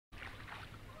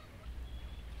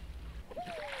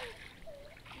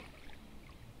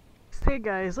Hey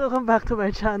guys, welcome back to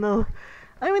my channel.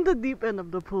 I'm in the deep end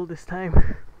of the pool this time.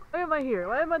 Why am I here?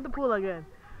 Why am I at the pool again?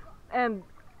 And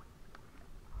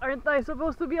aren't I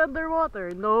supposed to be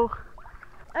underwater? No.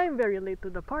 I'm very late to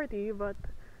the party, but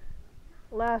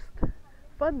last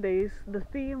fun days, the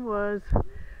theme was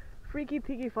Freaky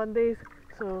Tiki Fun Days,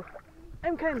 so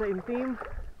I'm kinda in theme.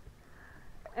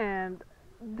 And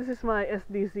this is my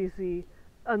Sdcc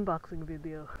unboxing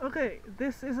video. Okay,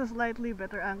 this is a slightly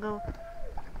better angle.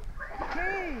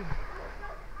 Hey!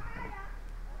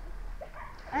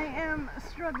 I am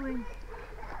struggling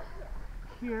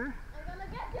here,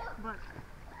 but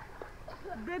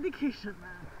dedication,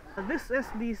 man. This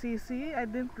Sdcc, I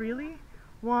didn't really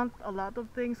want a lot of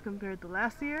things compared to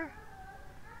last year.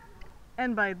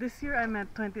 And by this year I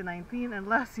meant 2019, and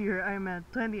last year I meant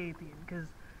 2018, because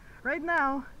right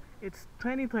now it's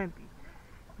 2020.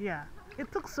 Yeah,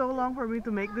 it took so long for me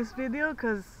to make this video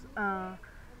because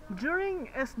during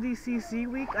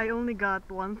Sdcc week I only got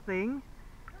one thing,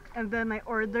 and then I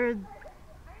ordered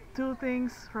two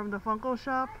things from the Funko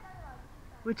shop,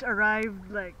 which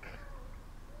arrived like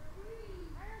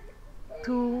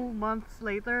 2 months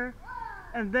later,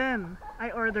 and then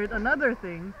I ordered another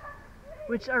thing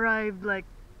which arrived like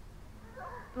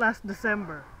last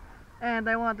December, and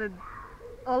I wanted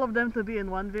all of them to be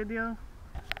in one video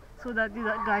so that you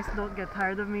guys don't get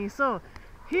tired of me. So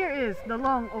here is the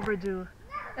long overdue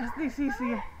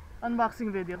Sdcc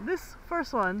unboxing video. This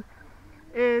first one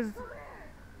is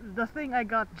the thing I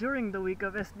got during the week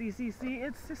of Sdcc.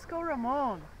 It's Cisco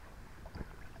Ramon.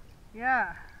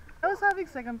 Yeah, I was having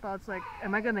second thoughts, like,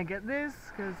 am I gonna get this?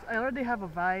 Because I already have a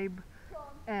vibe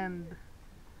and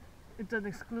it's an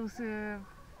exclusive.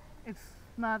 It's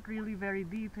not really very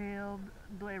detailed.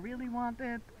 Do I really want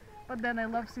it? But then I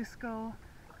love Cisco,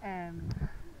 and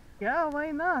yeah,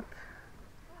 why not?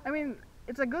 I mean,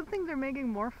 it's a good thing they're making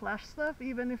more Flash stuff,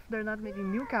 even if they're not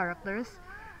making new characters.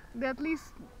 They at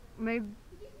least made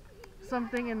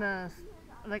something in a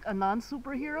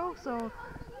non-superhero, so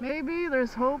maybe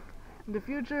there's hope in the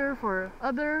future for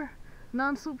other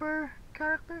non-super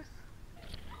characters.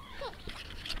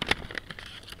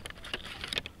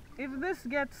 If this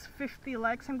gets 50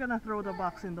 likes, I'm gonna throw the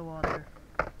box in the water.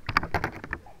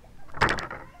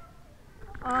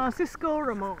 Cisco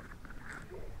Ramon.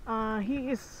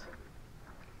 He is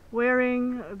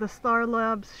wearing the Star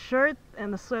Labs shirt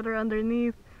and a sweater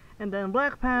underneath, and then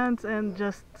black pants and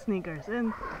just sneakers,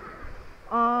 and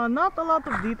not a lot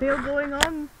of detail going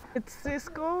on. It's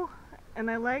Cisco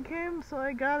and I like him, so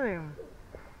I got him.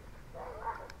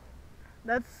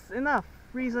 That's enough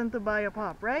reason to buy a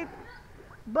pop, right?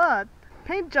 But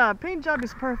paint job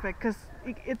is perfect because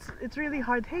it's really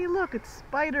hard. Hey look, it's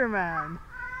Spider-Man.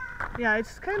 Yeah,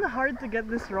 it's kind of hard to get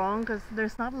this wrong because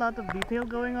there's not a lot of detail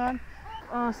going on.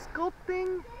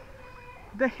 Sculpting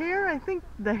the hair, I think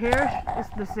the hair is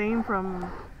the same from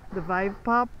the Vibe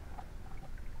Pop,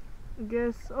 I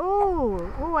guess.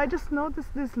 Oh, I just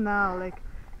noticed this now, like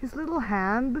his little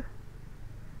hand,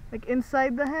 like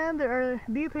inside the hand there are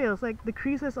details, like the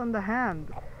creases on the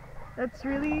hand. That's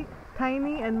really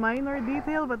tiny and minor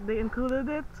detail, but they included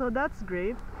it, so that's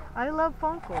great. I love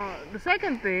Funko. The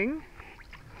second thing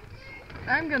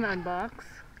I'm gonna unbox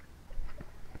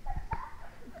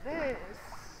this.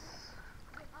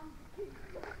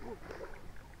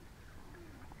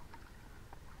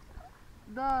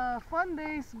 The Fun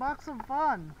Days box of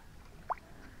fun.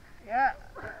 Yeah.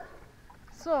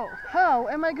 So, how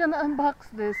am I gonna unbox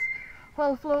this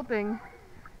while floating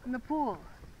in the pool?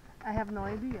 I have no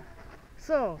idea.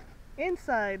 So,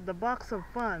 inside the box of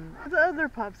fun, the other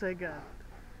pops I got,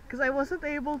 because I wasn't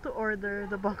able to order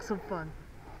the box of fun.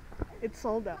 It's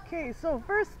sold out. Okay, so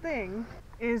first thing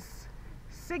is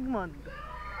Sigmund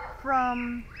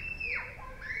from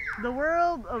the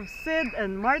world of Sid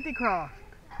and Marty Krofft.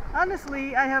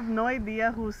 Honestly, I have no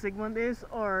idea who Sigmund is,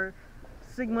 or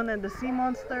Sigmund and the Sea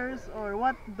Monsters, or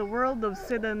what the world of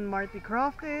Sid and Marty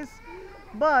Krofft is,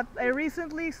 but I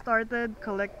recently started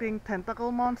collecting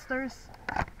tentacle monsters,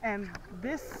 and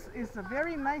this is a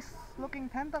very nice looking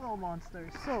tentacle monster.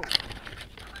 So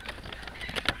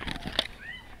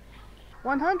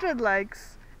 100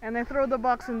 likes and I throw the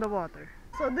box in the water.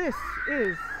 So this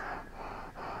is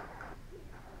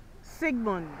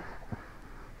Sigmund,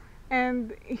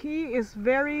 and he is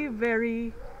very,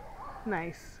 very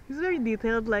nice. He's very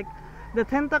detailed, like the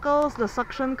tentacles, the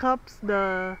suction cups,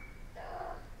 the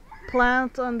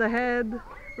plants on the head,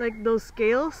 like those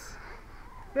scales.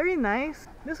 Very nice.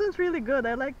 This one's really good.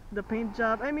 I like the paint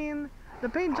job. I mean, the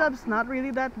paint job's not really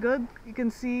that good. You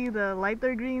can see the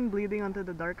lighter green bleeding onto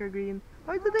the darker green.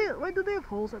 Why do they have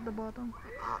holes at the bottom?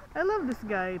 I love this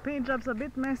guy. Paint job's a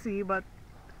bit messy, but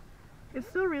it's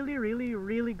still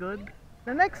really good.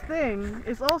 The next thing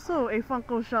is also a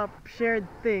Funko Shop shared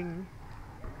thing,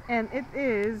 and it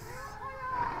is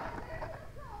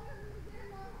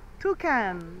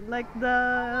Toucan, like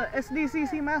the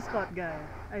Sdcc mascot guy,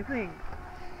 I think.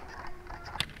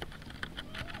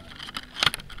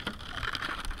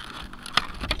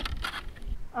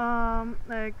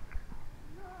 Like,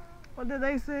 what did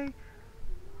I say?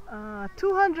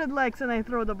 200 likes and I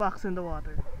throw the box in the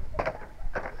water.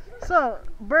 So,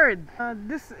 bird.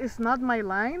 This is not my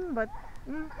line, but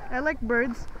I like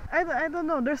birds. I don't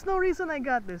know. There's no reason I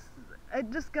got this. I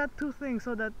just got two things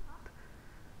so that,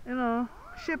 you know,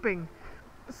 shipping.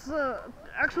 So,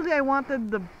 actually I wanted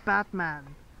the Batman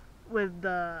with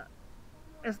the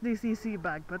SDCC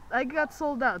bag, but I got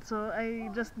sold out, so I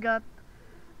just got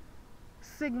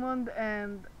Sigmund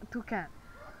and Toucan.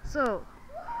 So,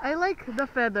 I like the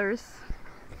feathers.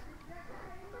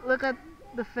 Look at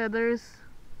the feathers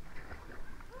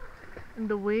and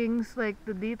the wings, like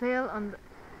the detail on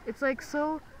it's like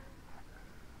so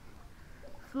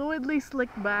fluidly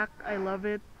slicked back. I love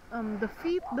it. The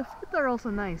feet are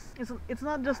also nice. It's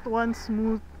not just one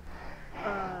smooth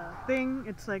thing.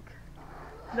 It's like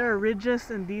there are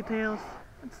ridges and details.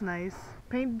 It's nice.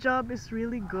 Paint job is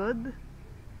really good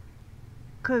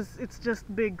because it's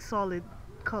just big solid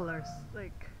colors.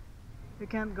 Like, you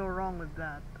can't go wrong with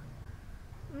that.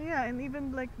 Yeah, and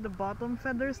even like the bottom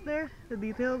feathers there, the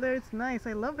detail there, it's nice.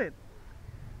 I love it.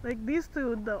 Like these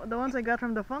two, the ones I got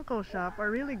from the Funko shop,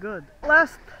 are really good.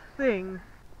 Last thing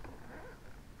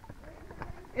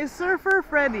is Surfer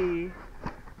Freddy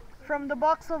from the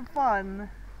Box of Fun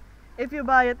if you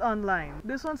buy it online.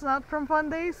 This one's not from Fun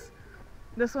Days.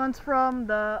 This one's from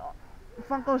the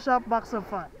Funko shop Box of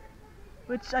Fun,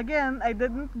 which again I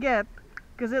didn't get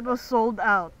because it was sold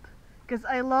out because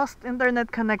I lost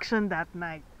internet connection that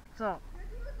night. So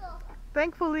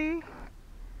thankfully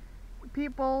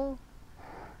people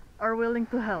are willing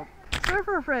to help.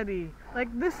 Surfer Freddy, like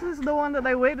this is the one that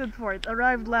I waited for. It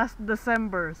arrived last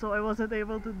December, so I wasn't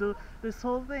able to do this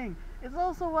whole thing. It's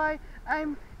also why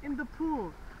I'm in the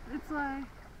pool. It's why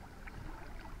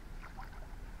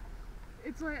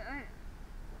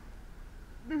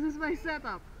this is my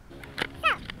setup.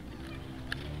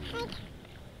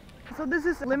 So this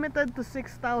is limited to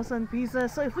 6,000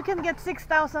 pieces. So if we can get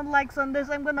 6,000 likes on this,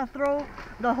 I'm gonna throw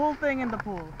the whole thing in the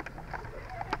pool.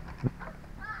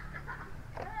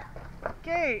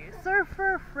 Okay,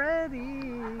 Surfer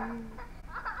Freddy.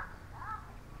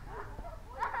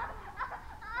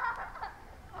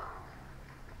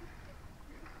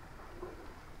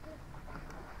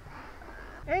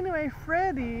 Anyway,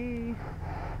 Freddy.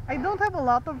 I don't have a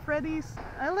lot of Freddys.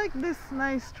 I like this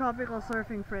nice tropical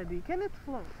surfing Freddy. Can it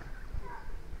float?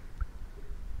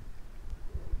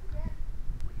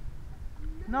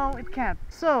 No, it can't.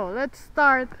 So, let's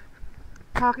start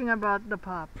talking about the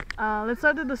pop. Let's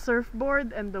start with the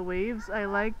surfboard and the waves. I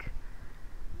like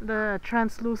the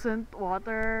translucent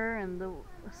water and the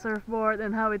surfboard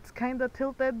and how it's kind of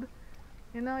tilted.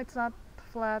 You know, it's not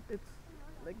flat, it's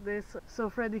like this. So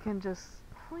Freddy can just...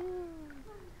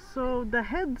 So the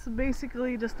head's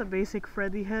basically just a basic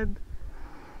Freddy head.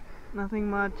 Nothing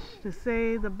much to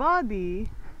say. The body,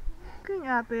 looking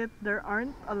at it, there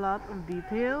aren't a lot of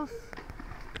details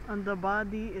on the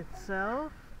body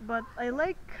itself. But I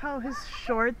like how his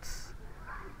shorts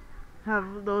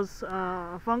have those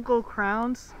Funko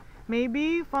crowns.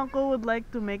 Maybe Funko would like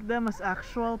to make them as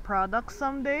actual products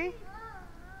someday.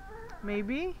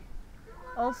 Maybe.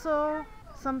 Also,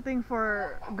 something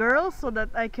for girls so that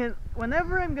I can,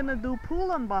 whenever I'm gonna do pool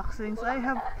unboxings, I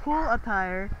have pool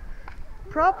attire,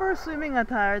 proper swimming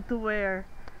attire to wear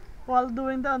while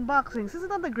doing the unboxings. Isn't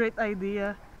that a great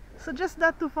idea? Suggest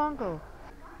that to Funko.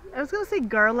 I was gonna say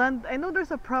garland. I know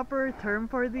there's a proper term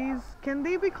for these. Can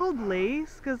they be called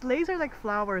lace? Because lace are like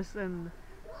flowers and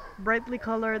brightly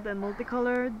colored and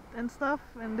multicolored and stuff.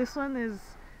 And this one is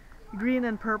green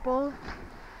and purple.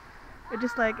 It's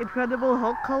just like Incredible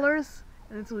Hulk colors.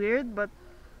 And it's weird, but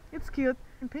it's cute.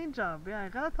 And paint job. Yeah, I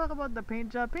gotta talk about the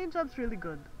paint job. Paint job's really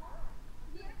good.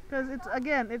 Because it's,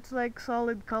 again, it's like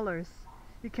solid colors.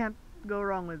 You can't go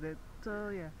wrong with it. So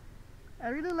yeah. I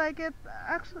really like it.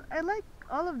 Actually, I like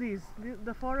all of these.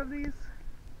 The four of these.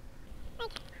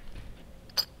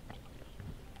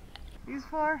 These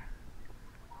four.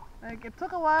 Like, it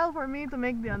took a while for me to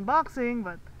make the unboxing,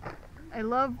 but I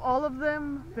love all of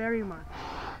them very much.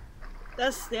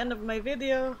 That's the end of my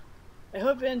video. I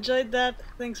hope you enjoyed that.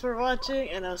 Thanks for watching,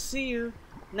 and I'll see you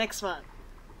next one.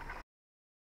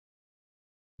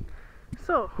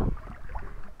 So,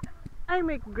 I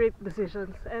make great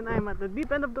decisions, and I'm at the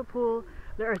deep end of the pool.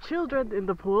 There are children in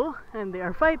the pool, and they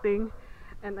are fighting,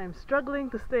 and I'm struggling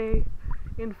to stay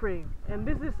in frame. And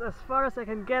this is as far as I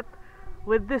can get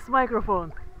with this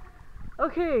microphone.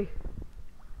 Okay.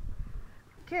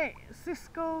 Okay,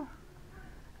 Cisco,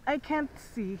 I can't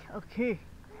see. Okay.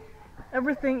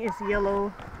 Everything is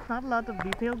yellow. Not a lot of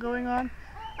detail going on.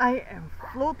 I am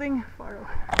floating far away.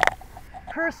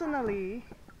 Personally,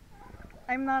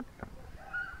 I'm not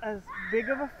as big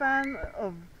of a fan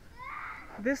of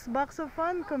this box of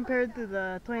fun compared to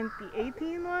the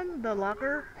 2018 one, the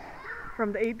locker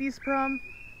from the 80s prom.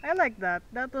 I like that.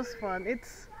 That was fun.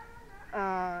 It's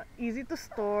easy to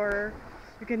store.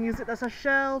 You can use it as a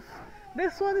shelf.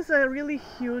 This one is a really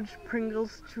huge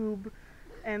Pringles tube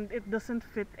and it doesn't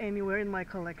fit anywhere in my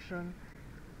collection.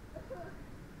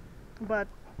 But,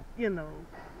 you know,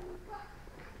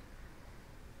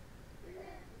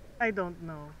 I don't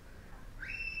know.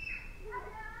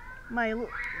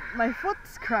 My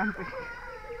foot's cramping.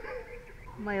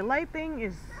 My lighting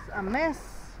is a mess.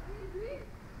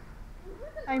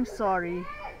 I'm sorry.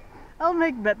 I'll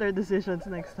make better decisions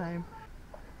next time.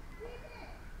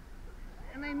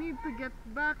 And I need to get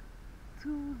back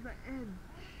to the edge.